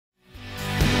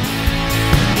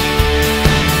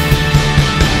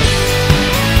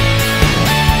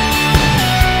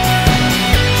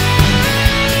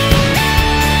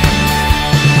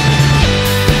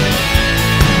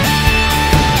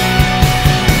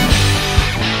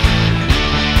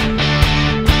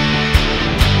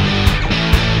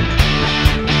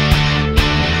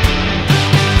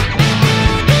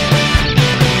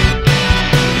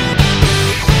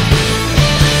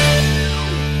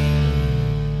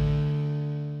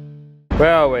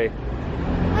Where are we?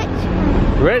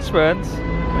 Richmond. Richmond?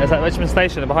 There's that Richmond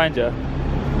station behind you.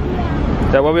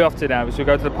 Yeah. So where are we off to now? Should we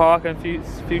go to the park and a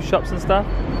few shops and stuff?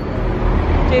 Do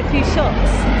a few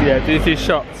shots. Yeah, do a few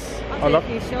shots. I'll do a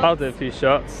few shots. I'll do a few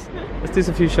shots. Let's do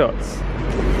some few shots.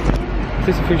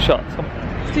 Do some few shots. Come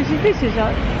on. Let's do some few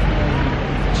shots.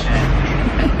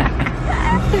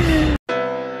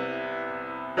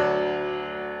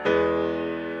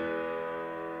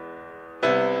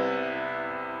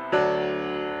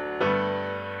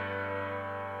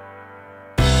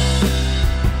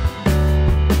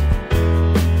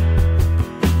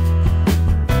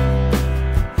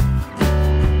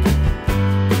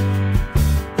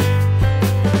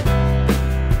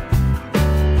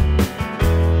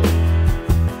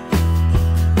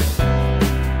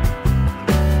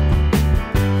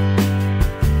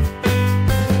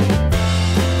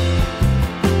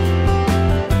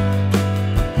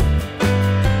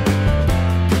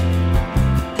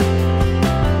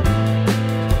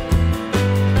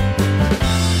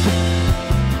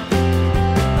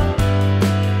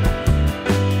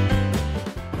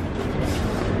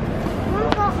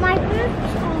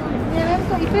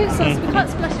 Boots on, so we can't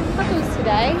splash in puddles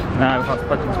today. No, we can't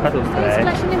splash in puddles No today.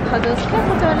 splashing in puddles.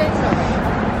 Careful, darling.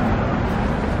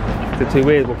 It's too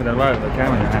weird walking down the road with the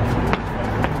camera in your hand.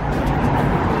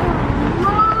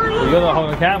 You're not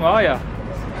holding the camera, are you?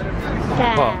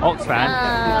 Yeah. What, Oxfam?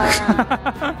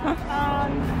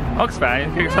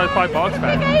 Oxfam? You can so by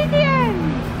Oxfam.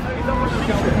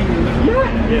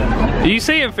 Are you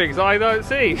seeing things I don't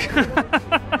see?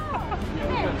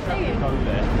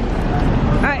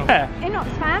 Right, yeah. in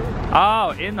Oxfam.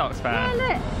 Oh, in Oxfam. Yeah, look.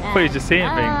 I thought you were just seeing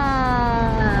things.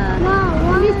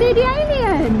 Can you see the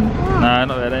alien? No,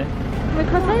 not really. We'll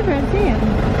cross over and see him.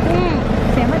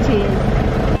 Yeah. See how much he is.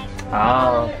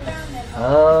 Oh.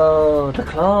 Oh, the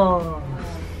claws.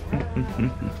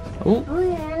 Ooh.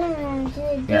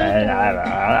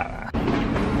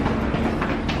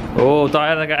 Oh,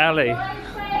 Diana got Alley.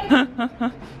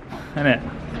 Isn't it?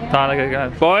 Diana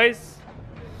got boys.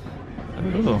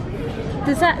 Ooh.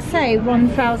 Does that say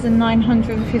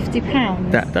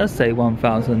 £1,950? That does say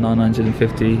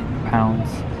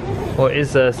 £1,950. Or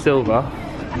is silver?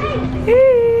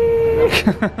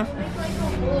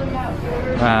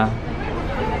 Wow.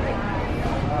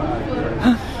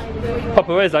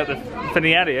 Papa is like the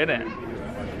finale, isn't it?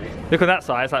 Look on that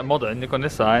side, it's like modern. Look on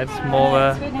this side, it's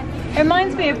more. It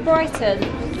reminds me of Brighton.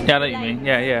 Yeah, I know what you mean.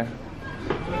 Yeah, yeah.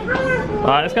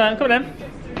 Alright, let's go. Come on then.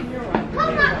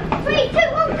 Come on, 3, 2,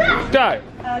 1, go! Go!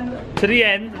 To the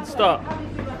end and stop.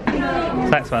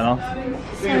 Thanks, man off.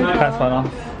 Thanks, man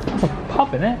off. It's a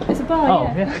pub, isn't it? It's a bar,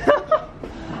 oh, yeah.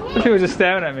 People were just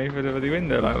staring at me through the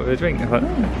window, like with a drink. I thought, oh.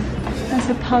 That's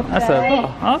a pub. That's a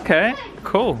bar. Okay,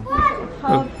 cool.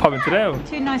 Pub. Pub into there.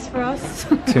 Too nice for us.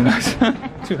 Too nice.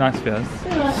 Too nice for us. Too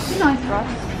nice for us.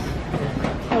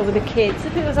 Oh, with the kids.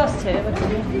 If it was us two, it would be.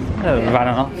 Oh, ran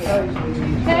off.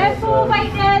 Careful,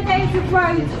 wait there, there's a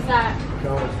road, Zach.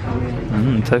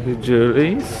 Tokyo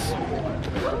Jewelries.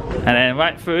 And then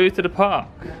right through to the park.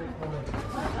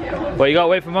 Well, you gotta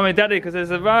wait for Mummy and Daddy because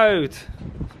there's a road.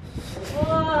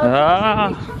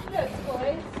 Ah.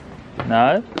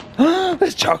 No?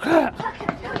 There's chocolate!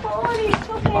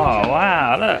 Oh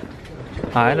wow, look.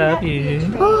 I love you.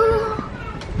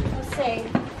 We'll see.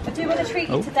 I do want to treat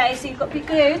you today, so you've got to be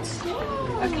good.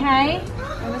 Okay?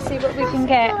 And we'll see what we can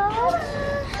get.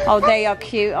 Oh, they are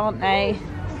cute, aren't they?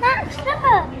 Max, look!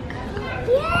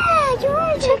 Yeah, you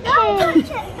want to check it?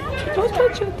 Don't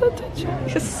touch it, don't touch it.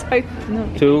 You're so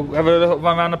naughty. To have a little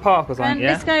run around the park or something,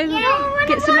 yeah? Let's go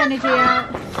get some energy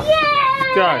out.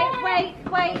 Yeah! Go. Wait.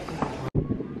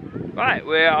 Right,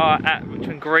 we are at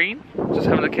Richmond Green. Just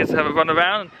having the kids have a run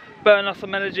around, burn off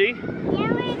some energy. So we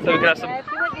can have some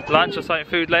lunch or something,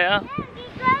 food later.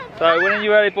 So when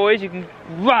you're ready, boys, you can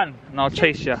run and I'll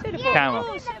chase you. Camera.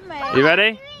 You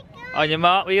ready? On your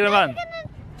mark, where are you going to run?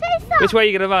 Which way are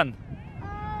you going to run?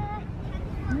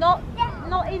 Not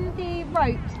in the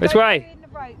ropes. Which Don't way? go in the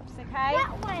ropes, okay?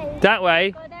 That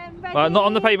way. Got them ready? Well, not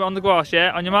on the pavement, on the grass,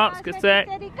 yeah? On your marks, get set,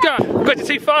 go! Got you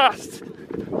too fast!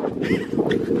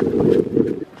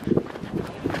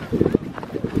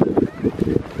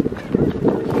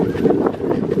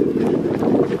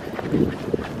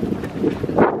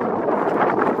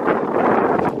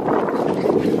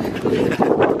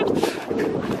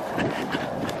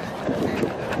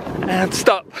 And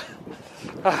stop.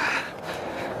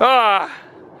 Ah,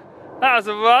 that was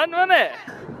a run, wasn't it?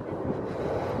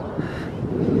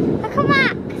 Come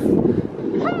Max!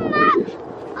 Come Max!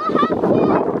 I'll help you!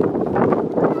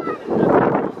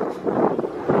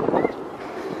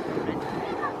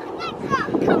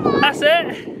 Come on! That's it.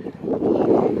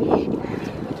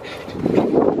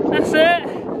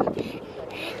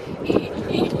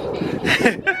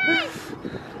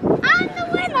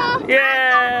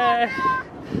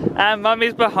 And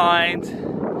Mummy's behind.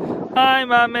 Hi,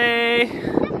 Mummy.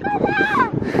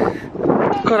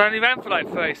 God, I only ran for like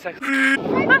 30 seconds.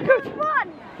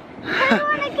 Run!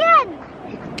 Run again!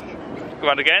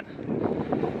 Run again?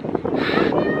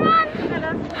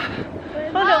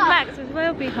 Hold on, Max is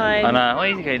well behind. I know. Where are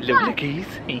you going, little lickies?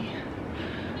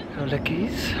 Little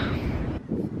lickies.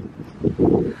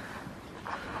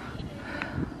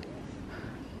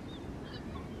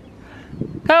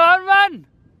 Come on, run!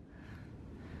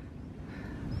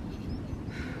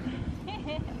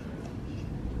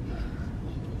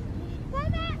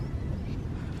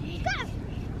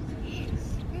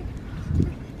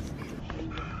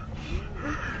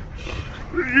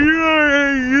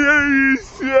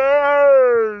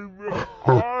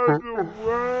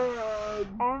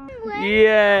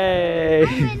 Yay!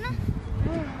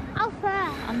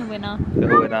 I'm the winner. You're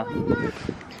the winner.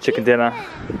 Chicken dinner.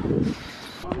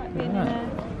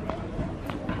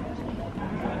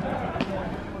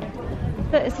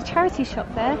 Look, it's a charity shop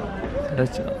there.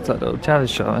 It's a little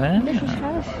charity shop, eh? Little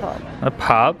charity shop. A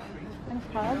pub. And a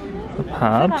pub. A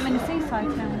pub. I'm in the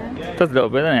seaside town now. Does a little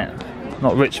bit, doesn't it?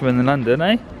 Not Richmond and London,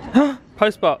 eh?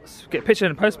 Postbox. Get a picture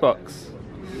in the postbox.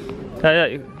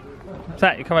 Yeah,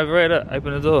 Zach, you come over here, look,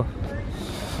 open the door.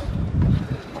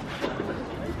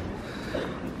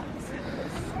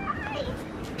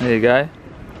 There you go.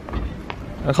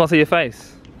 I can't see your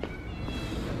face.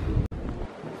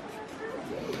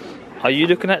 Are you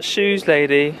looking at shoes,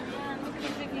 lady? I'm looking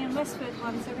at Vivian and Westwood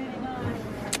ones, they're really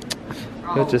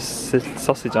nice. You're just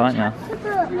sausage, aren't you? I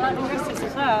like the dresses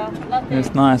as well. Love them.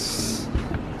 It's nice.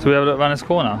 So we have a look around this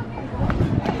corner.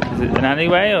 Is it an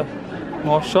alleyway or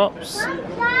more shops?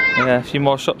 Yeah, a few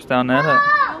more shops down there, look.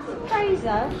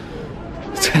 Fraser.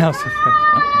 It's House of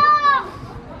Fraser.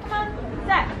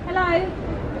 Zach, hello.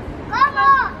 Come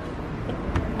on!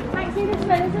 Thanks, see this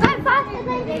one. Go faster,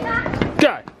 baby.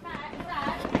 Go!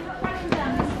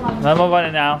 No more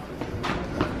running now.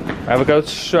 Have a go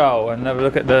stroll and have a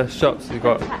look at the shops you've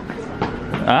got.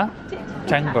 Huh?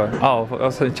 Tango. Oh, I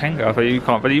was saying Tango. I thought you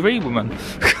can't really read, woman.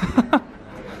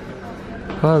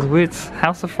 Oh, it's weird.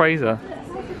 House of Fraser.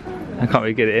 I can't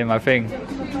really get it in my thing.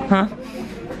 Huh?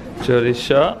 Jewelry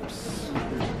shops.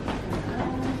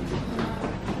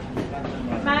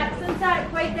 Max and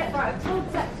Zach, wait there. Right, I've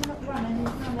told Zach to not run and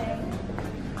he's running.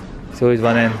 It's always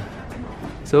running.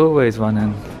 It's always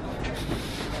running.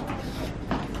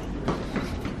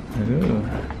 Ooh.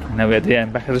 And now we're at the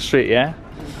end, back of the street, yeah?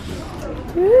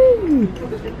 Woo.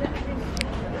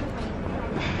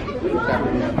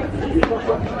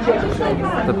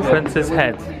 The Prince's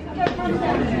Head.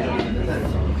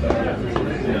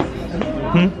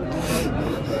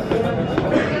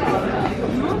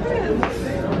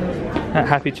 A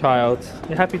happy child.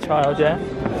 You're a happy child, yeah?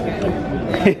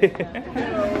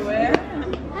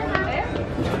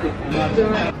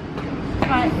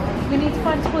 Right, we need to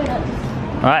find toilets.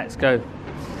 Alright, let's go.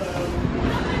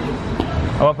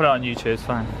 I won't put it on YouTube, it's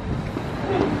fine.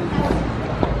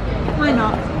 Why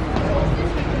not?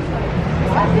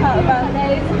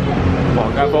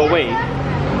 What, go for a wee?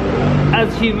 As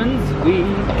humans, we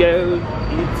go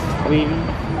eat wee.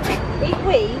 Eat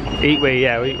wee? Eat wee,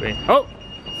 yeah, we eat wee. Oh!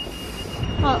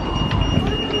 Oh.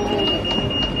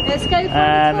 Let's go for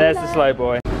And there's the slow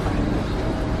boy.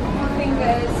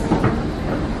 Fingers.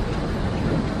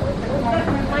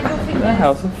 The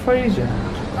House of Fraser.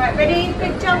 Right, ready?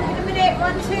 Big jump in a minute.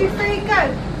 1, 2, 3, go.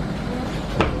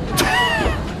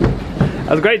 That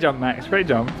was a great jump, Max. Great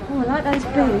jump. Oh, I like those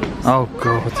boots. Oh,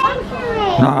 God.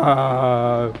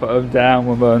 No, put them down,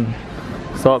 woman.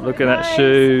 Stop looking at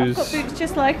shoes. I've got boots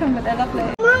just like them, but they're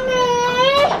lovely.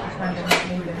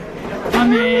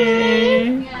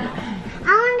 Mommy! I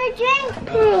want a drink,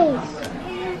 please.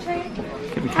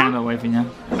 Get the camera away from you.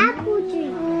 Apple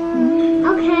drink.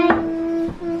 Okay.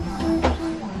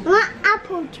 I want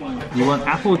apple drink. You want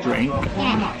apple drink?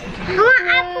 Yeah. I want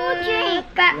apple drink.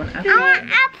 I want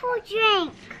apple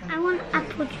drink. I want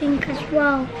apple drink as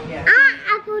well. I want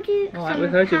apple drink. Alright, we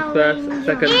heard you first,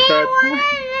 second, third. I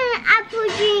want apple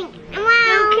drink.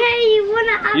 Okay, you want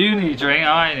an apple You need a drink,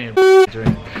 I need a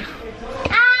drink.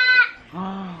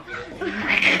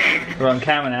 We're on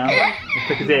camera now. Let's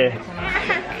pick his ear.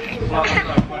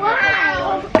 Why?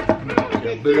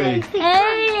 Booey.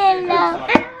 Hey, No,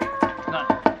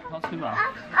 not too much.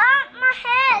 my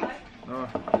head. Oh.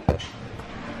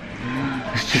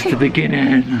 It's just the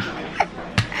beginning.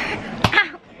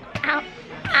 Ow,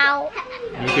 ow.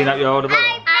 You beating up your older brother?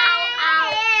 Ow,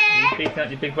 ow. You beating up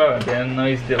your big brother again? No,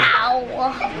 he's still. Ow.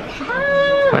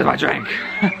 Where's my drink?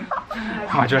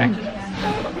 My drink.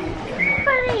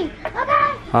 Bye.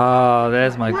 Oh,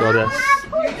 there's my goddess.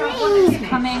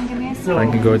 Coming, give me a second.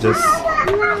 Thank you, gorgeous.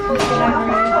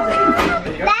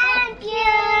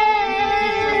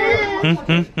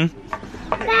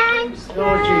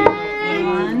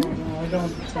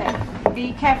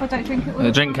 Be careful, don't drink it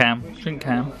all. Drink cam. Drink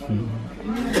cam.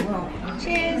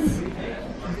 Cheers.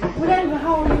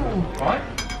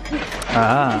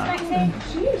 Ah.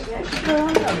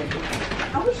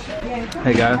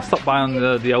 There you go. Stop buying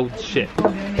the old shit.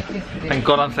 Thank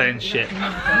God I'm saying shit.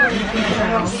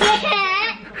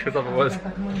 Because otherwise.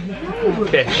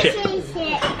 Yeah, shit.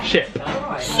 Shit.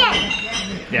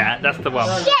 Yeah, that's the one.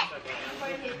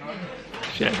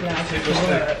 Shit.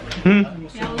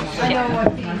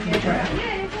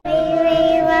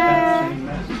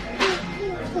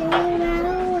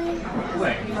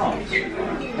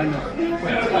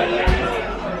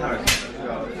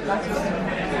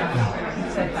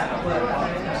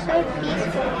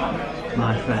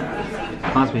 Nice, man.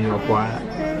 Reminds me you were quiet.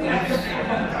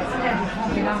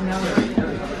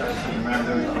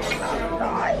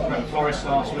 Florist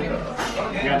last week.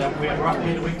 We were up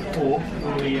here the week before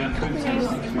for the food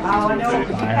tasting. Oh, I know.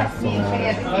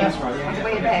 That's right.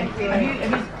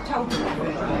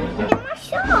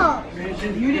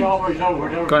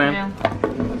 Go on in.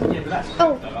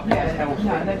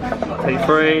 Take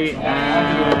 3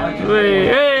 and 3.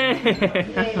 Hey! I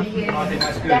think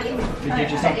that's good. Did you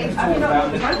just something to talk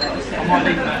about it? I might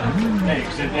leave that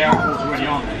next. The alcohol's already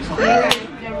on there.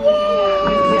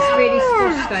 It's really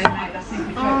squashed though.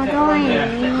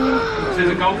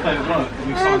 There's a golf day at work that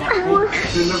we signed up for.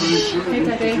 Hey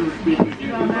Daddy.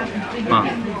 Well, I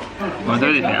won't do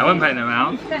anything. I won't play no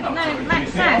round. No, Max,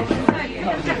 no.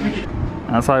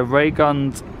 That's our Ray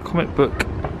Gunn's comic book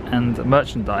and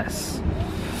merchandise.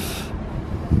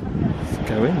 Let's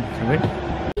go in, I think.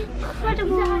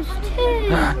 Incredibles 2.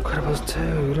 Incredibles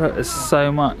 2. Look, there's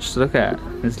so much to look at.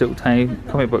 This little tiny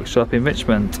comic book shop in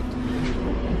Richmond.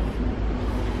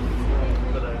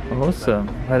 Awesome.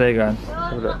 Where are you going?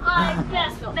 Have a look.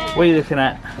 What are you looking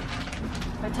at?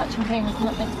 We're touching things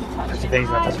not meant to be touched. Things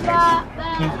not touching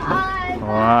things.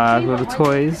 Wow, look at the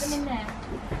toys.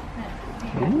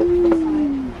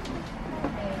 Ooh.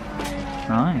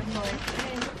 Nice.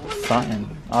 Exciting.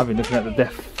 I've been looking at the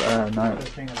Death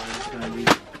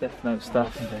Note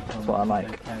stuff. That's what I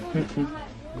like.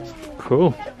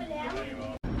 Cool.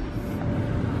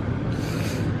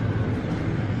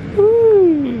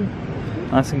 Woo.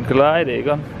 Nice and glidey.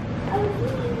 Go on.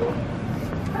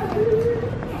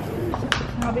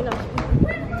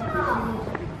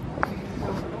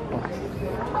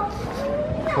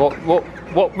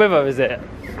 What river is it?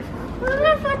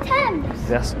 River Thames.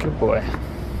 That's a good boy.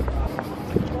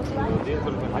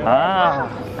 Ah.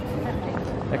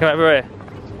 They come over here.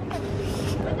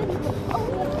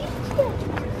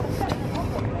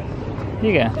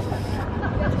 Here you go.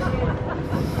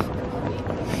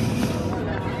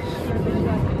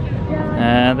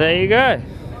 And there you go.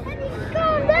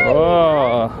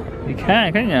 Oh, you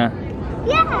can you? Yeah.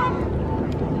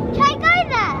 Can I go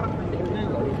there?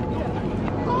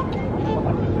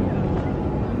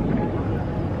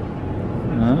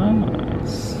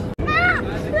 Nice. Max,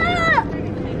 look!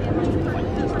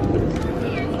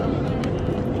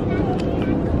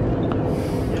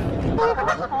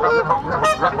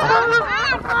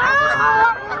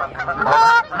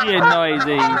 You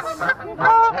noisies.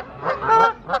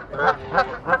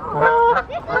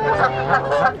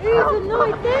 Who's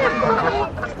annoyed them?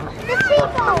 The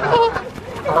seagull.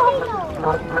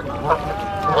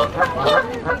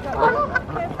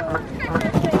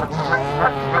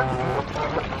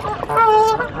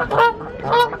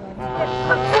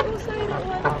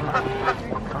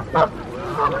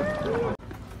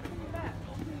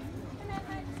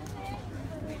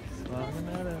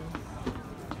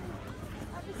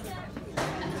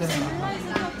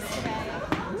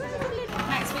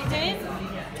 Max, what are you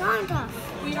doing?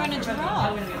 We're on a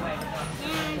giraffe.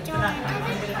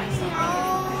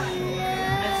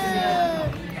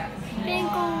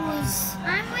 Wrinkles.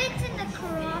 I'm waiting the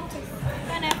karate.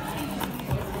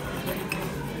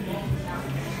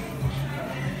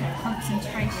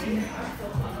 Concentration.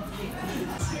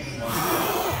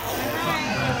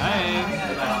 Hey.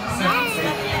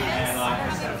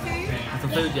 Some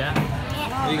food, yeah?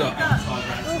 What you got?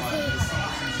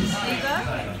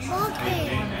 Okay.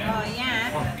 Oh yeah.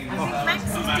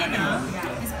 Max's dinner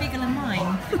is bigger than mine.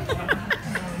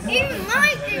 Even my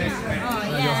dinner. Oh I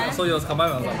yeah. saw yours come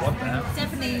over, I was like, what the hell?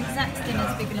 Definitely Zach's dinner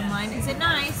is bigger than mine. Is it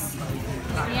nice?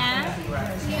 Yeah?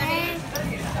 Yeah.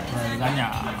 Lasagna.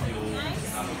 Nice?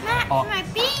 Max, Oh. my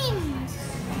beans.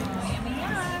 Yummy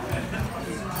yum.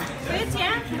 Good,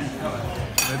 yeah?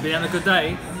 We've been having a good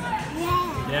day?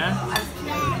 Yeah. Yeah?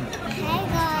 Hey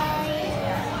guys.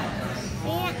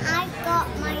 Yeah, I got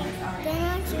my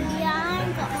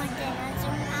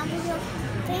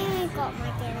got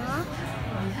my dinner.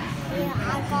 Yeah,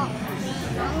 I want to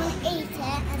eat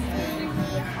it and then we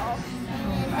got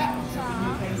pizza.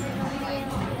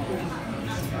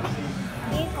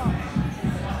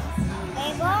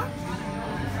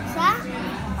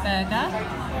 Burger.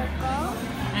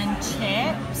 And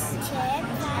chips.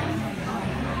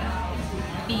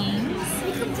 Beans.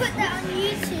 You can put that on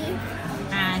YouTube.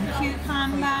 And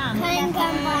cucumber.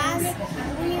 Cucumbers.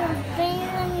 We are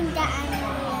bringing that in there.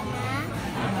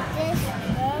 This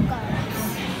burgers.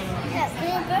 Look, there's a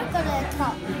burger at the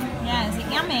top. Yeah, is it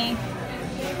yummy?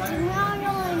 Tomorrow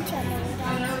lunch. I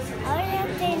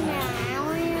want dinner. I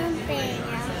want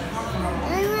dinner.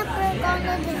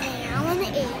 I want to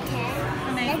eat it.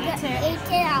 Let's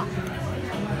eat it up.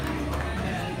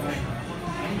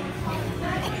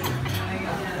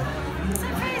 What's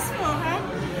that face for, huh?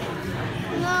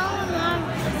 No.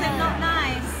 Is it not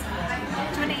nice?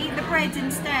 Do you want to eat the bread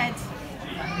instead?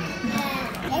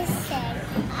 Listen.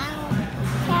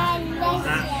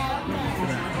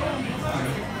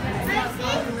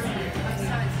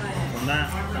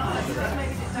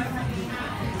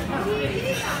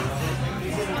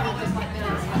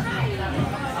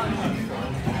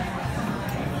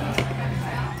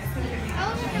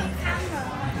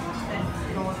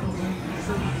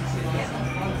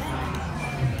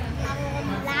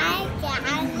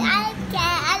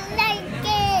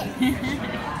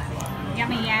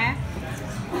 Yummy, yeah?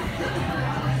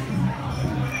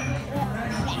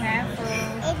 Careful.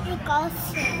 It's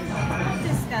disgusting. Not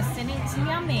disgusting, it's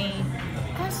yummy.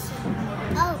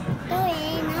 Oh, do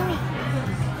it, yummy.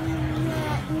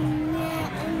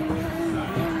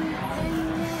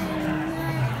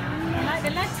 You like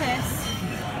the lettuce?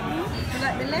 You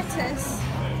like the lettuce?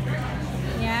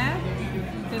 Yeah?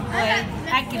 Good boy.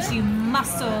 That gives you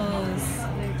muscles.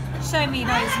 Show me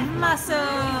those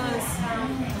muscles.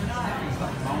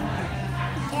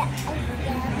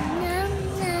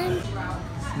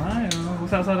 Smile.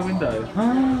 What's outside the window?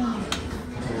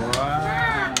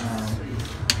 Wow.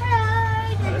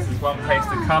 This is one place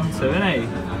to come to, isn't it?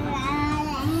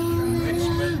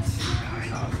 Richmond.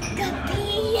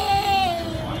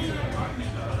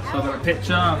 So I've got a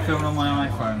picture, I'm filming on my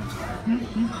iPhone.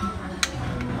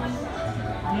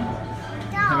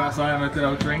 Come outside and have a good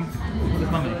old drink. Where's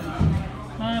Mummy?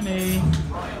 Mummy.